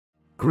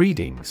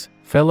Greetings,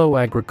 fellow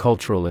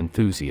agricultural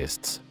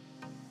enthusiasts.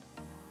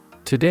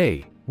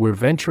 Today, we're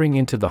venturing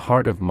into the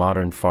heart of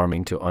modern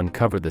farming to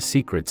uncover the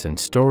secrets and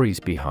stories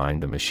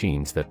behind the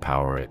machines that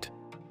power it.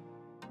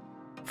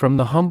 From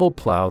the humble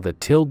plow that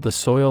tilled the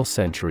soil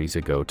centuries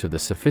ago to the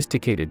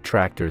sophisticated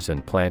tractors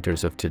and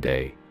planters of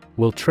today,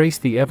 we'll trace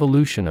the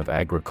evolution of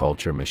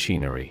agriculture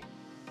machinery.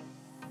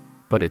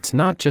 But it's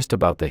not just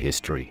about the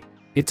history,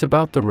 it's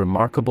about the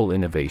remarkable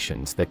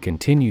innovations that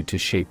continue to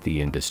shape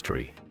the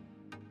industry.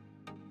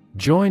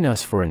 Join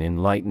us for an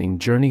enlightening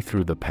journey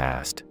through the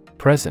past,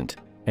 present,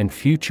 and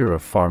future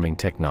of farming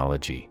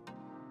technology.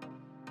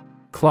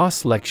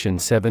 Claas Lexion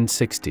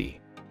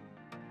 760.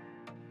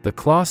 The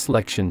Claas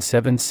Lexion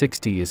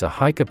 760 is a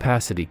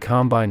high-capacity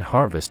combine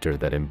harvester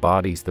that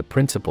embodies the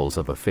principles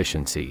of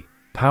efficiency,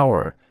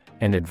 power,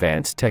 and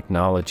advanced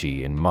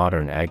technology in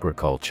modern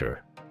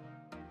agriculture.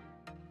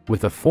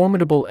 With a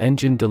formidable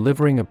engine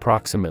delivering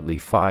approximately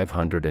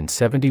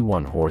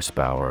 571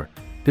 horsepower,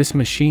 this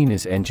machine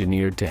is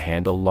engineered to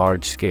handle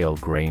large-scale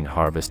grain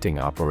harvesting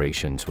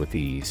operations with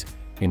ease,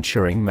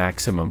 ensuring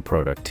maximum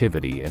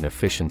productivity and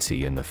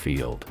efficiency in the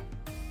field.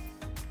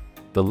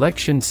 The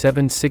Lexion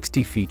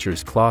 760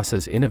 features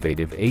Claas's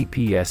innovative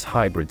APS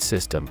hybrid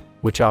system,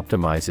 which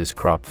optimizes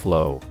crop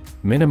flow,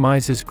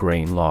 minimizes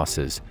grain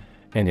losses,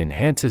 and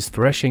enhances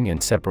threshing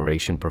and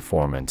separation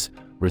performance,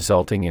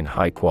 resulting in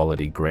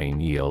high-quality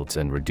grain yields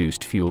and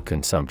reduced fuel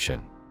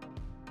consumption.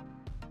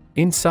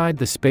 Inside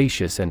the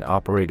spacious and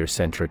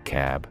operator-centric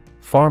cab,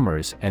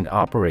 farmers and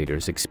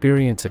operators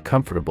experience a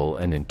comfortable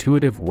and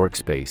intuitive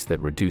workspace that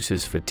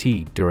reduces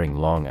fatigue during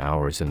long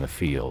hours in the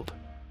field.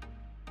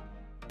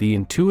 The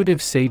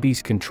intuitive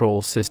SABI's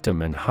control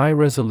system and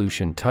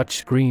high-resolution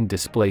touchscreen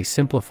display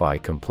simplify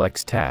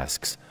complex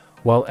tasks,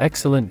 while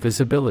excellent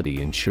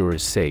visibility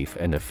ensures safe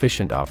and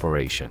efficient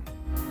operation.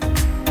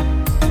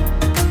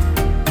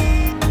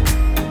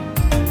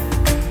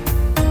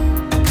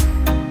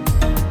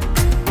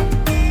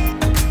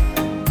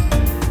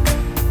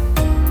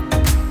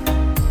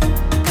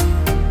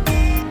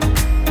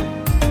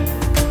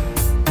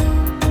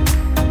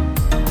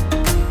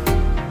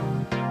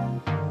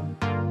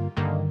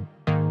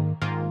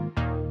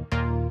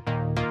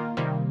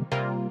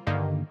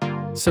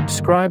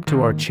 Subscribe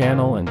to our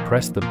channel and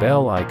press the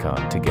bell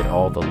icon to get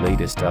all the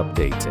latest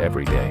updates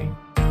every day.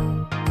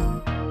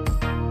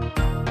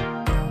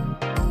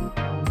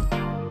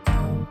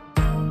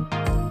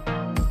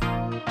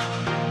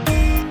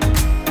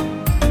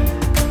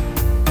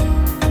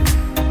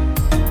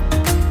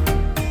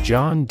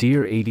 John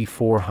Deere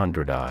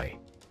 8400i.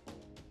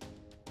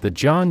 The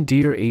John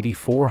Deere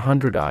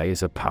 8400i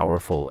is a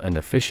powerful and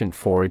efficient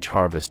forage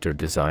harvester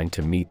designed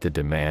to meet the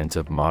demands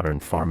of modern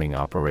farming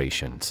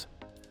operations.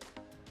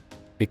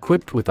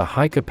 Equipped with a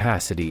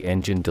high-capacity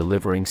engine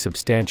delivering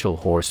substantial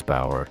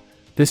horsepower,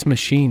 this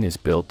machine is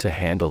built to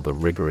handle the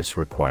rigorous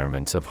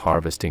requirements of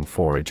harvesting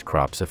forage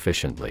crops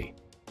efficiently.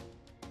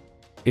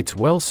 It's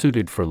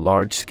well-suited for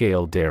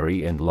large-scale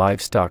dairy and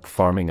livestock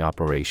farming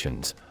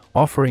operations,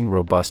 offering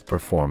robust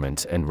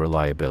performance and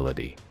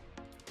reliability.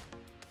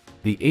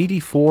 The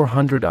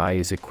 8400i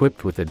is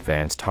equipped with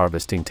advanced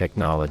harvesting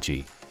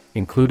technology,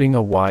 including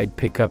a wide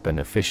pickup and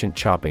efficient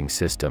chopping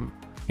system,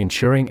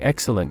 ensuring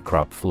excellent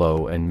crop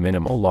flow and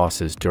minimal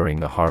losses during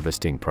the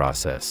harvesting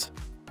process.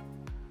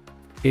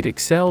 It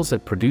excels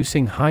at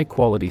producing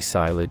high-quality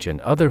silage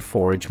and other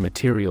forage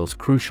materials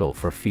crucial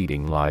for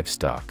feeding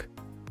livestock.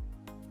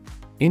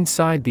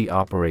 Inside the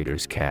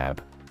operator's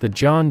cab, the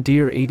John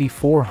Deere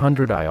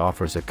 8400i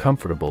offers a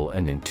comfortable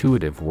and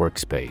intuitive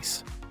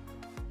workspace.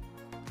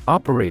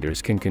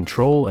 Operators can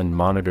control and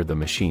monitor the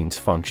machine's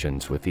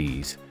functions with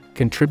ease,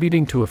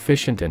 contributing to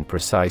efficient and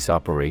precise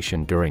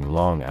operation during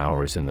long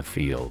hours in the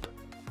field.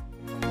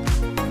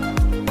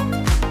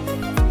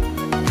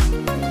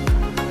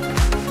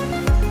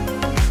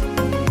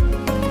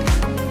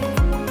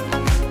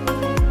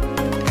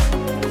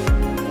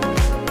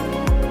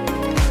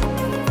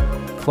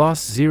 Claas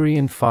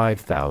Xerion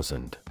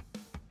 5000.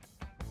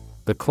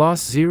 The Claas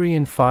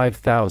Xerion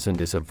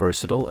 5000 is a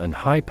versatile and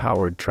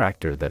high-powered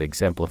tractor that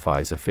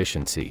exemplifies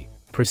efficiency,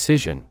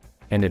 precision,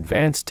 and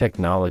advanced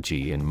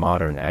technology in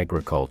modern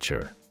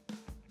agriculture.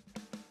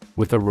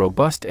 With a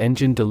robust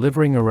engine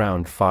delivering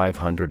around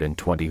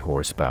 520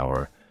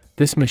 horsepower,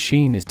 this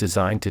machine is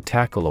designed to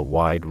tackle a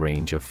wide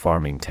range of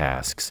farming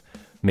tasks,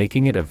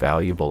 making it a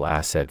valuable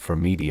asset for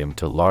medium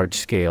to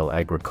large-scale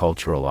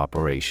agricultural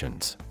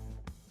operations.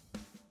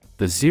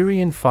 The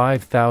Xerion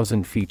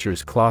 5000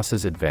 features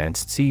Claas's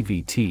advanced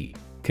CVT,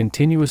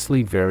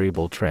 continuously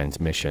variable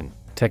transmission,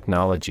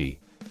 technology,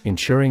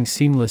 ensuring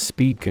seamless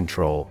speed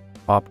control,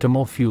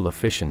 optimal fuel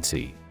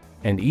efficiency,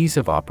 and ease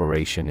of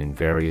operation in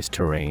various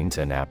terrains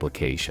and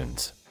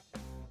applications.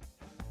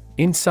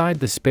 Inside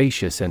the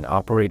spacious and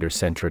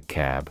operator-centric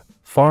cab,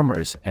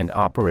 farmers and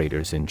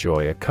operators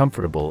enjoy a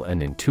comfortable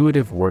and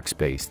intuitive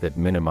workspace that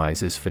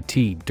minimizes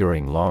fatigue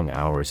during long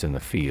hours in the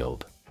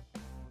field.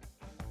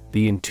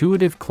 The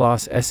intuitive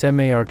Claas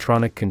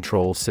SMARtronic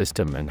control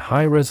system and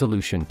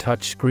high-resolution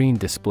touchscreen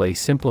display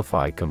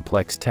simplify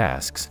complex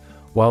tasks,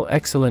 while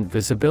excellent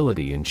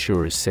visibility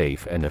ensures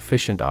safe and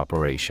efficient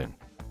operation.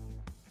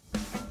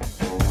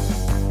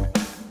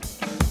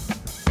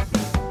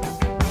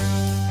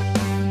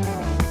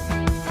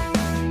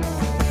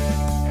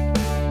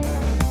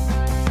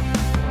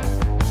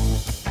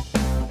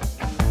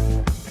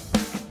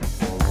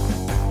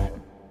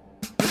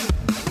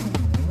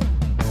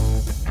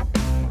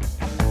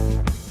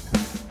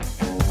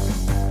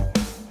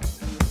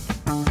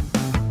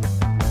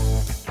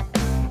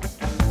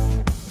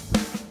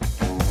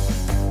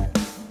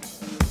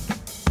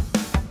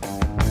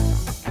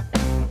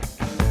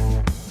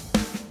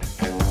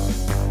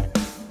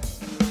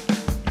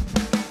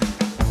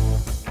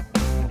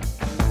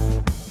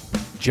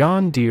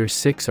 John Deere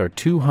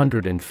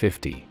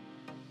 6R250.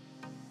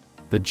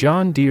 The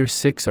John Deere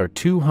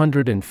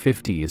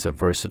 6R250 is a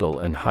versatile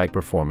and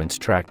high-performance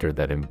tractor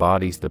that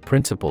embodies the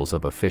principles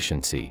of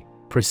efficiency,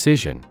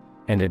 precision,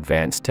 and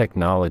advanced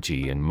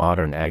technology in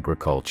modern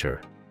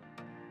agriculture.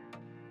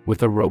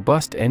 With a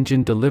robust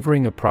engine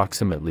delivering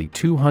approximately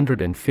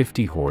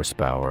 250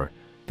 horsepower,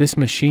 this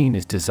machine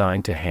is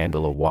designed to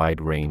handle a wide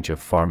range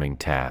of farming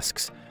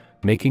tasks,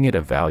 making it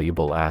a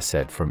valuable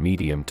asset for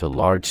medium to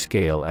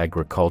large-scale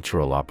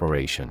agricultural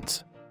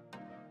operations.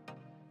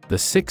 The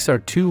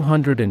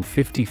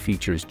 6R250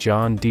 features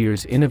John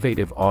Deere's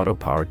innovative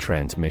auto-power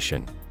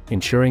transmission,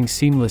 ensuring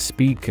seamless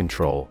speed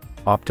control,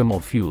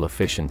 optimal fuel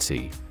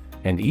efficiency,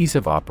 and ease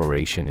of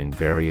operation in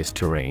various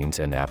terrains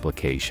and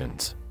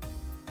applications.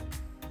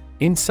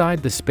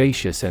 Inside the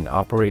spacious and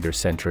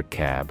operator-centric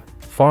cab,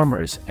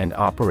 farmers and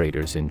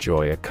operators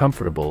enjoy a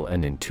comfortable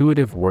and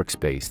intuitive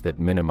workspace that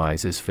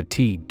minimizes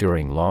fatigue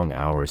during long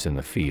hours in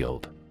the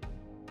field.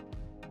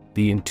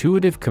 The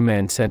intuitive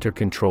command center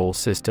control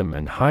system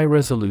and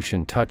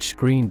high-resolution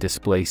touchscreen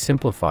display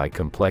simplify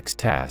complex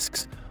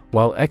tasks,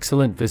 while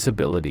excellent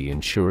visibility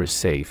ensures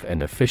safe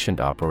and efficient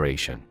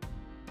operation.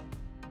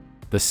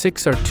 The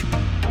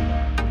 6R2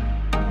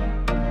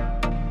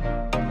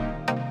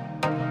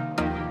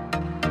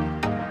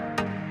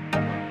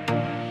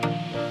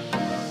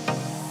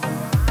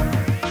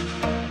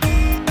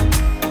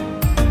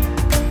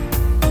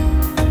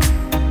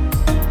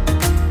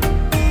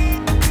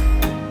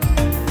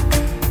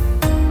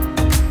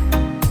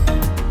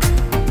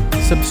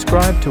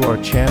 Subscribe to our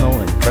channel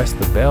and press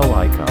the bell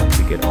icon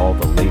to get all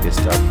the latest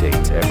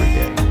updates every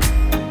day.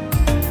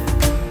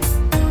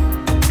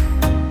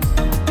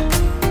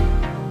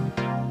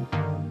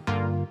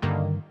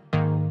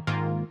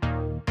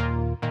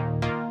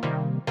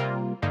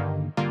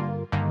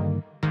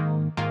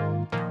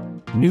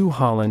 New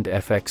Holland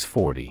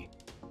FX40.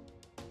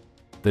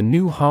 The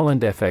new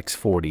Holland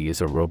FX40 is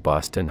a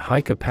robust and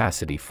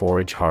high-capacity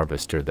forage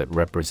harvester that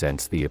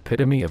represents the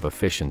epitome of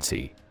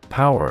efficiency,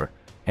 power,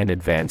 and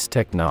advanced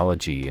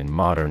technology in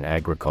modern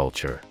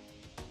agriculture.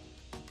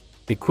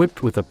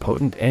 Equipped with a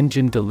potent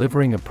engine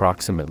delivering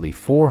approximately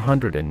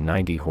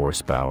 490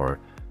 horsepower,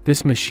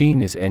 this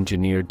machine is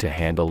engineered to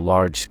handle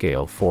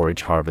large-scale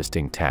forage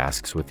harvesting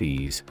tasks with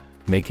ease,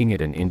 making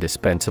it an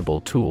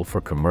indispensable tool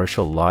for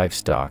commercial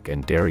livestock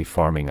and dairy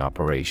farming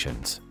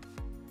operations.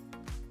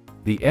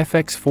 The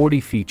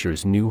FX40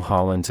 features New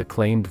Holland's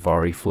acclaimed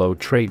VariFlow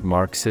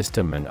trademark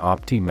system and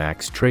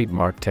OptiMax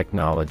trademark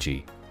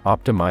technology,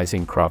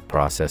 optimizing crop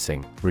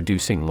processing,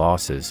 reducing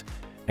losses,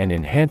 and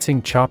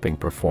enhancing chopping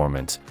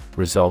performance,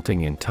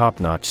 resulting in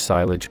top-notch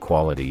silage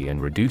quality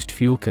and reduced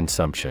fuel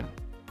consumption.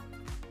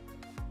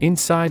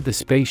 Inside the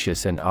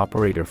spacious and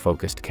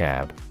operator-focused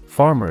cab,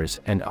 farmers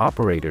and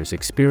operators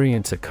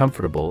experience a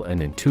comfortable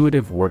and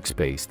intuitive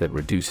workspace that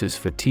reduces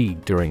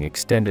fatigue during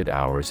extended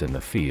hours in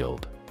the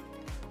field.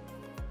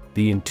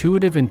 The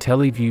intuitive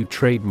IntelliView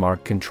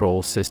trademark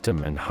control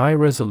system and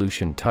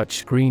high-resolution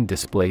touchscreen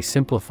display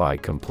simplify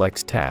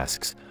complex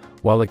tasks,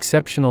 while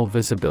exceptional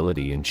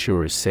visibility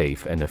ensures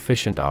safe and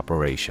efficient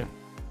operation.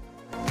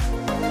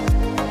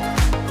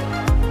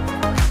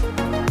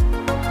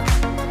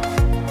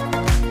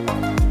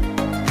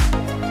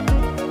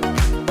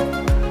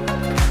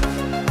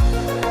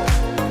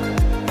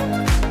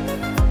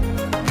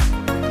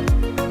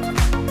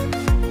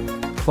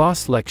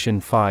 Claas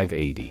Lexion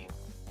 580.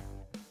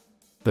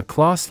 The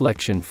Claas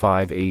Lexion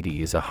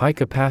 580 is a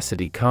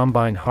high-capacity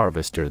combine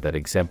harvester that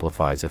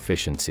exemplifies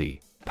efficiency,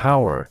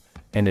 power,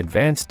 and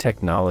advanced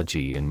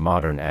technology in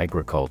modern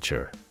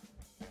agriculture.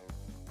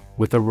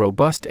 With a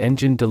robust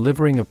engine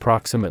delivering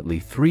approximately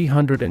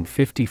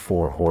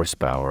 354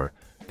 horsepower,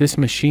 this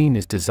machine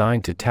is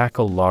designed to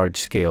tackle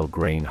large-scale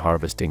grain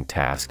harvesting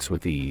tasks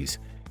with ease,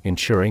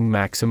 ensuring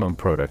maximum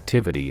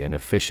productivity and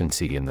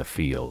efficiency in the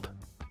field.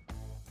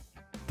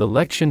 The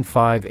Lexion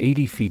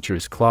 580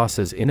 features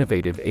Claas's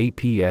innovative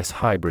APS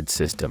hybrid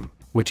system,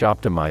 which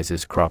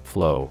optimizes crop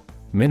flow,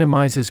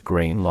 minimizes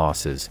grain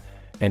losses,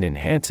 and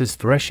enhances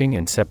threshing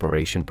and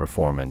separation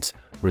performance,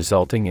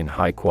 resulting in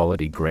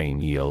high-quality grain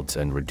yields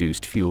and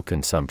reduced fuel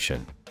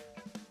consumption.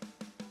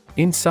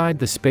 Inside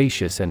the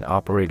spacious and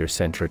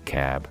operator-centric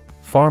cab,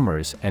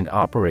 farmers and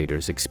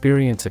operators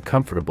experience a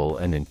comfortable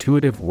and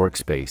intuitive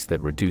workspace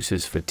that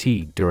reduces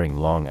fatigue during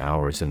long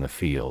hours in the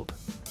field.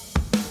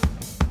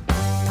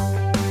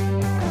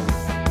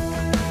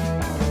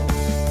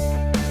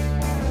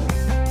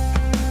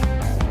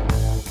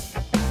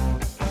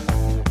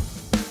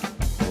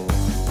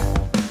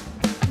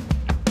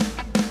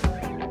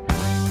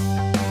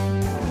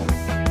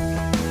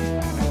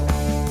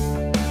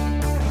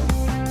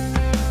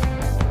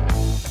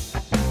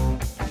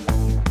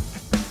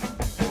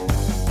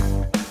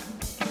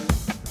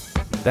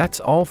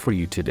 That's all for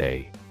you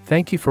today.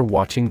 Thank you for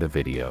watching the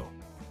video.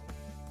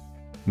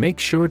 Make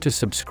sure to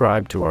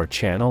subscribe to our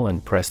channel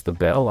and press the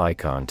bell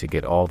icon to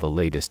get all the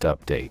latest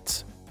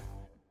updates.